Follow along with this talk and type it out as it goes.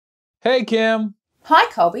Hey, Kim.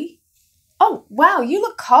 Hi, Colby. Oh, wow, you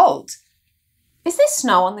look cold. Is there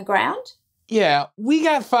snow on the ground? Yeah, we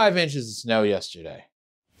got 5 inches of snow yesterday.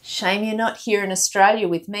 Shame you're not here in Australia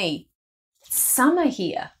with me. It's summer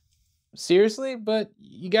here. Seriously? But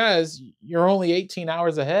you guys, you're only 18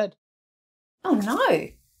 hours ahead. Oh, no.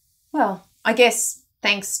 Well, I guess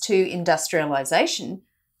thanks to industrialisation,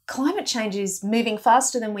 climate change is moving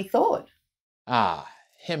faster than we thought. Ah,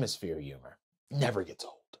 hemisphere humor. Never gets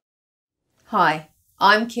old. Hi,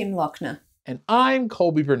 I'm Kim Lochner. And I'm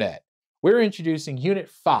Colby Burnett. We're introducing Unit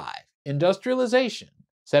 5, Industrialization,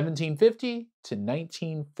 1750 to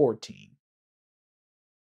 1914.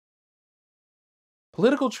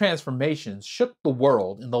 Political transformations shook the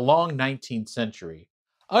world in the long 19th century,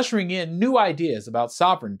 ushering in new ideas about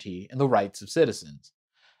sovereignty and the rights of citizens.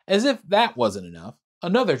 As if that wasn't enough,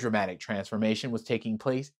 another dramatic transformation was taking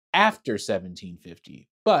place after 1750,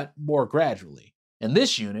 but more gradually. In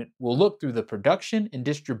this unit, we'll look through the production and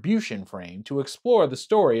distribution frame to explore the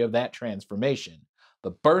story of that transformation,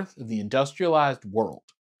 the birth of the industrialized world.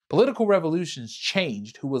 Political revolutions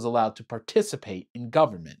changed who was allowed to participate in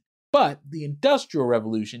government, but the Industrial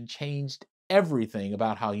Revolution changed everything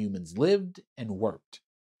about how humans lived and worked.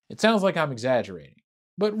 It sounds like I'm exaggerating.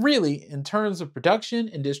 But really, in terms of production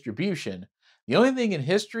and distribution, the only thing in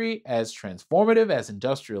history as transformative as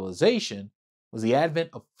industrialization was the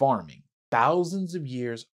advent of farming thousands of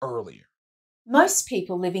years earlier. Most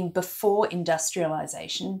people living before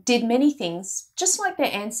industrialisation did many things just like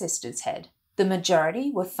their ancestors had. The majority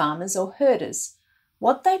were farmers or herders.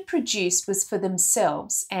 What they produced was for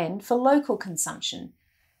themselves and for local consumption,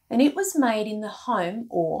 and it was made in the home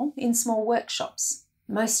or in small workshops.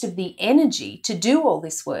 Most of the energy to do all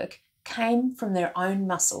this work came from their own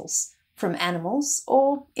muscles, from animals,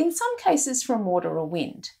 or in some cases from water or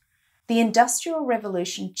wind. The Industrial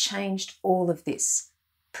Revolution changed all of this,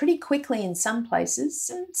 pretty quickly in some places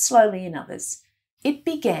and slowly in others. It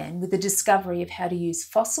began with the discovery of how to use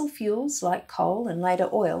fossil fuels like coal and later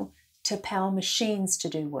oil to power machines to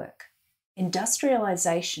do work.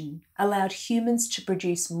 Industrialisation allowed humans to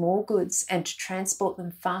produce more goods and to transport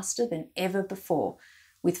them faster than ever before,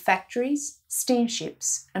 with factories,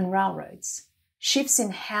 steamships, and railroads. Shifts in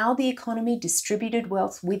how the economy distributed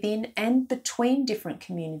wealth within and between different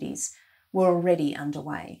communities were already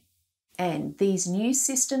underway. And these new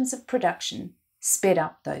systems of production sped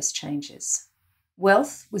up those changes.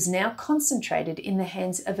 Wealth was now concentrated in the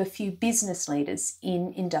hands of a few business leaders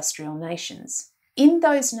in industrial nations. In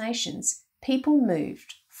those nations, people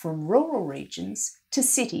moved from rural regions to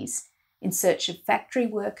cities in search of factory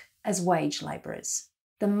work as wage labourers.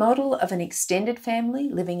 The model of an extended family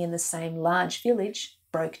living in the same large village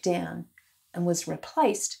broke down and was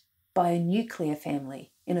replaced by a nuclear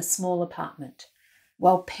family in a small apartment.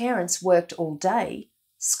 While parents worked all day,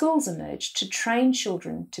 schools emerged to train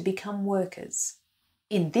children to become workers.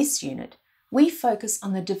 In this unit, we focus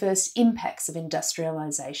on the diverse impacts of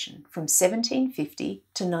industrialisation from 1750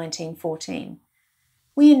 to 1914.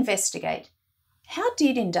 We investigate, how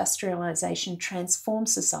did industrialisation transform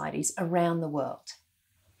societies around the world?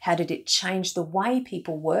 How did it change the way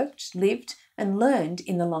people worked, lived, and learned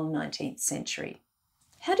in the long 19th century?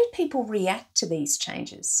 How did people react to these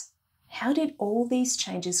changes? How did all these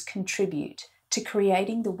changes contribute to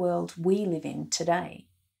creating the world we live in today?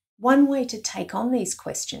 One way to take on these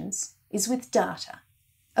questions is with data.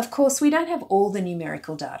 Of course, we don't have all the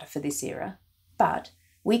numerical data for this era, but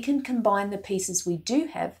we can combine the pieces we do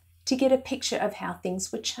have to get a picture of how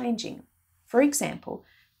things were changing. For example,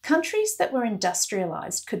 countries that were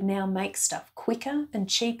industrialised could now make stuff quicker and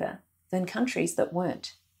cheaper than countries that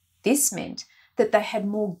weren't. This meant that they had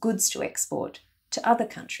more goods to export to other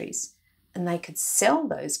countries, and they could sell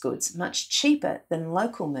those goods much cheaper than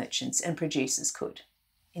local merchants and producers could.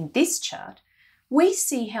 In this chart, we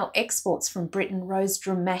see how exports from Britain rose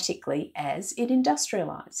dramatically as it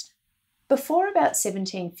industrialised. Before about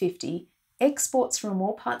 1750, exports from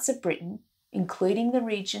all parts of Britain, including the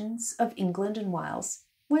regions of England and Wales,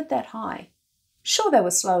 weren't that high. Sure, they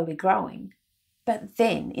were slowly growing, but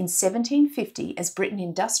then in 1750, as Britain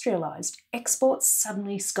industrialised, exports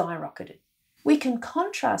suddenly skyrocketed. We can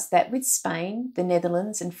contrast that with Spain, the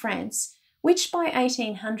Netherlands and France, which by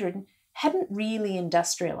 1800 hadn't really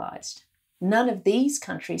industrialised. None of these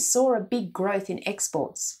countries saw a big growth in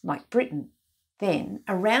exports like Britain. Then,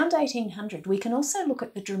 around 1800, we can also look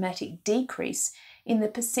at the dramatic decrease in the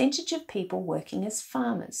percentage of people working as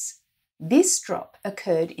farmers. This drop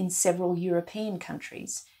occurred in several European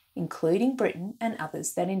countries, including Britain and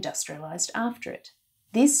others that industrialised after it.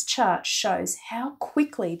 This chart shows how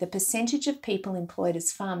quickly the percentage of people employed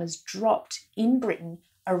as farmers dropped in Britain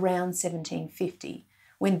around 1750,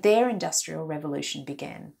 when their industrial revolution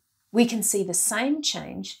began. We can see the same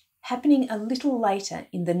change happening a little later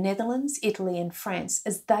in the Netherlands, Italy and France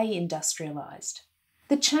as they industrialised.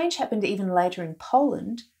 The change happened even later in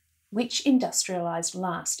Poland, which industrialised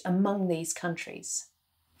last among these countries.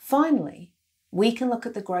 Finally, we can look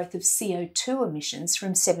at the growth of CO2 emissions from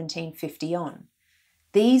 1750 on.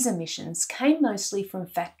 These emissions came mostly from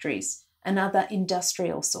factories and other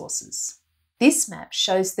industrial sources. This map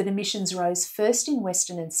shows that emissions rose first in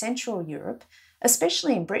Western and Central Europe,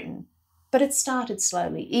 especially in Britain, but it started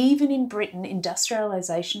slowly. Even in Britain,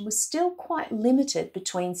 industrialisation was still quite limited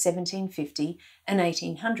between 1750 and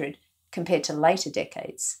 1800 compared to later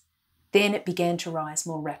decades. Then it began to rise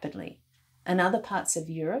more rapidly, and other parts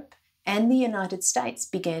of Europe and the United States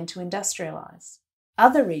began to industrialise.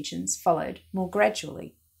 Other regions followed more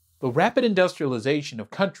gradually. The rapid industrialization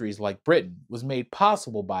of countries like Britain was made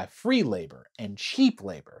possible by free labor and cheap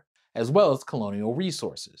labor, as well as colonial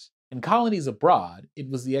resources. In colonies abroad, it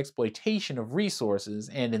was the exploitation of resources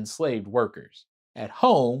and enslaved workers. At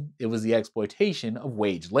home, it was the exploitation of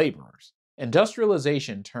wage laborers.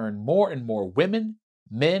 Industrialization turned more and more women,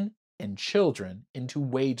 men, and children into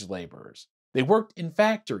wage laborers. They worked in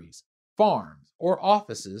factories, farms, or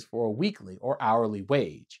offices for a weekly or hourly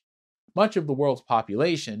wage. Much of the world's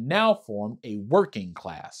population now formed a working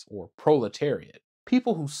class, or proletariat,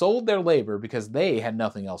 people who sold their labor because they had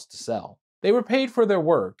nothing else to sell. They were paid for their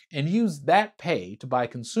work and used that pay to buy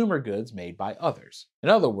consumer goods made by others. In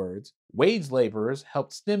other words, wage laborers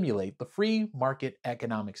helped stimulate the free market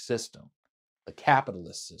economic system, the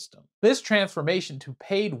capitalist system. This transformation to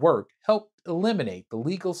paid work helped eliminate the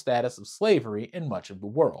legal status of slavery in much of the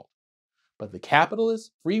world. But the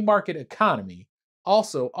capitalist, free market economy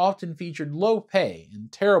also often featured low pay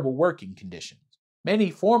and terrible working conditions.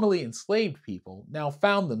 Many formerly enslaved people now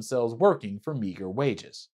found themselves working for meager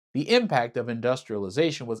wages. The impact of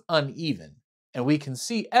industrialization was uneven, and we can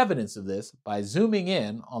see evidence of this by zooming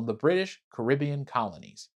in on the British Caribbean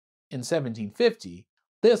colonies. In 1750,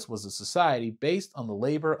 this was a society based on the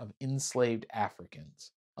labor of enslaved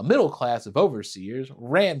Africans. A middle class of overseers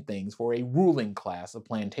ran things for a ruling class of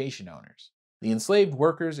plantation owners. The enslaved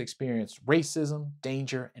workers experienced racism,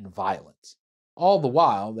 danger, and violence. All the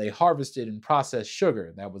while, they harvested and processed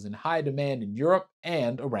sugar that was in high demand in Europe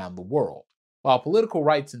and around the world. While political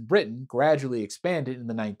rights in Britain gradually expanded in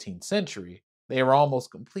the 19th century, they were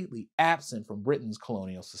almost completely absent from Britain's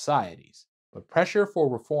colonial societies. But pressure for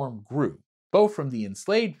reform grew, both from the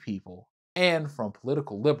enslaved people and from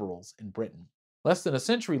political liberals in Britain. Less than a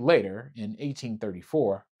century later, in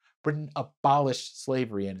 1834, Britain abolished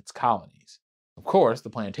slavery in its colonies. Of course, the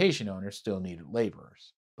plantation owners still needed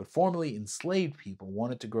laborers, but formerly enslaved people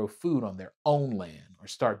wanted to grow food on their own land or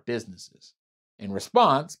start businesses. In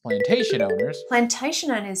response, plantation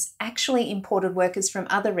owners actually imported workers from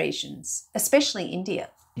other regions, especially India.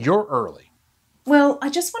 You're early. Well, I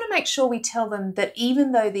just want to make sure we tell them that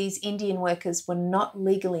even though these Indian workers were not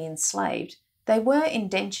legally enslaved, they were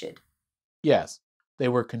indentured. Yes, they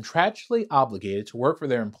were contractually obligated to work for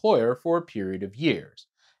their employer for a period of years.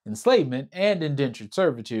 Enslavement and indentured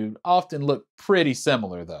servitude often look pretty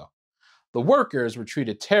similar, though. The workers were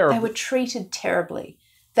treated terribly. They were treated terribly.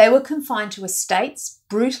 They were confined to estates,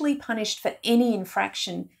 brutally punished for any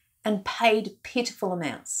infraction, and paid pitiful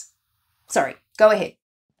amounts. Sorry, go ahead.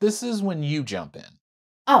 This is when you jump in.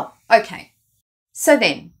 Oh, okay. So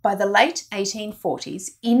then, by the late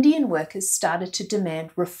 1840s, Indian workers started to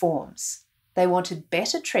demand reforms. They wanted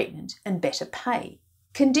better treatment and better pay.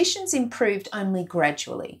 Conditions improved only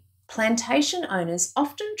gradually. Plantation owners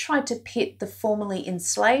often tried to pit the formerly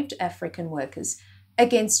enslaved African workers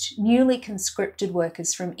against newly conscripted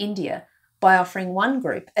workers from India by offering one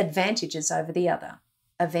group advantages over the other.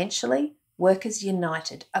 Eventually, workers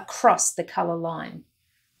united across the colour line.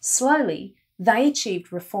 Slowly, they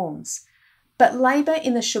achieved reforms, but labour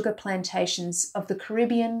in the sugar plantations of the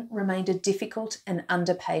Caribbean remained a difficult and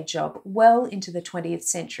underpaid job well into the 20th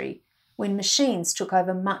century, when machines took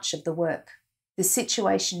over much of the work. The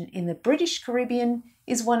situation in the British Caribbean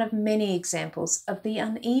is one of many examples of the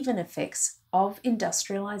uneven effects of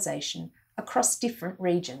industrialisation across different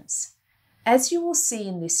regions. As you will see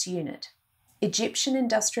in this unit, Egyptian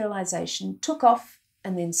industrialisation took off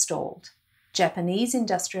and then stalled. Japanese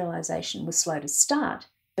industrialisation was slow to start,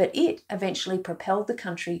 but it eventually propelled the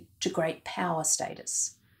country to great power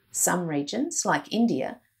status. Some regions, like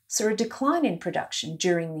India, saw a decline in production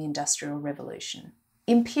during the Industrial Revolution.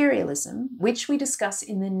 Imperialism, which we discuss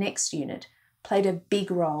in the next unit, played a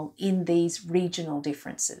big role in these regional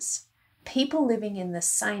differences. People living in the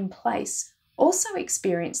same place also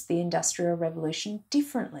experienced the Industrial Revolution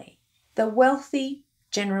differently. The wealthy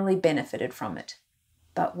generally benefited from it.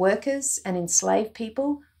 But workers and enslaved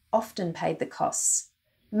people often paid the costs.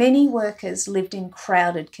 Many workers lived in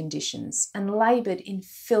crowded conditions and laboured in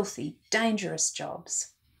filthy, dangerous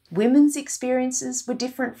jobs. Women's experiences were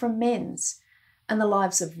different from men's, and the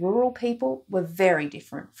lives of rural people were very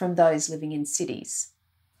different from those living in cities.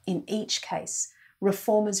 In each case,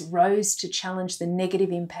 reformers rose to challenge the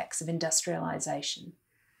negative impacts of industrialisation.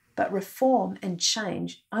 But reform and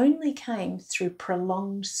change only came through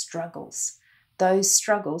prolonged struggles. Those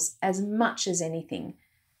struggles, as much as anything,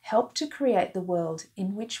 helped to create the world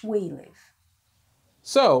in which we live.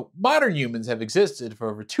 So, modern humans have existed for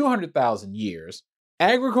over 200,000 years.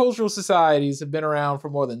 Agricultural societies have been around for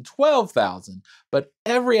more than 12,000, but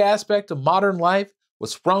every aspect of modern life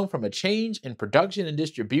was sprung from a change in production and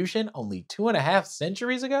distribution only 2.5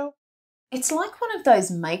 centuries ago? It's like one of those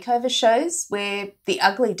makeover shows where the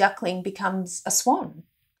ugly duckling becomes a swan.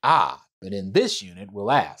 Ah, but in this unit, we'll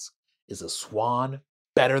ask, is a swan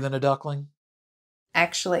better than a duckling?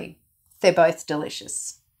 Actually, they're both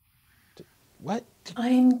delicious. What?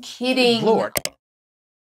 I'm kidding. Lord.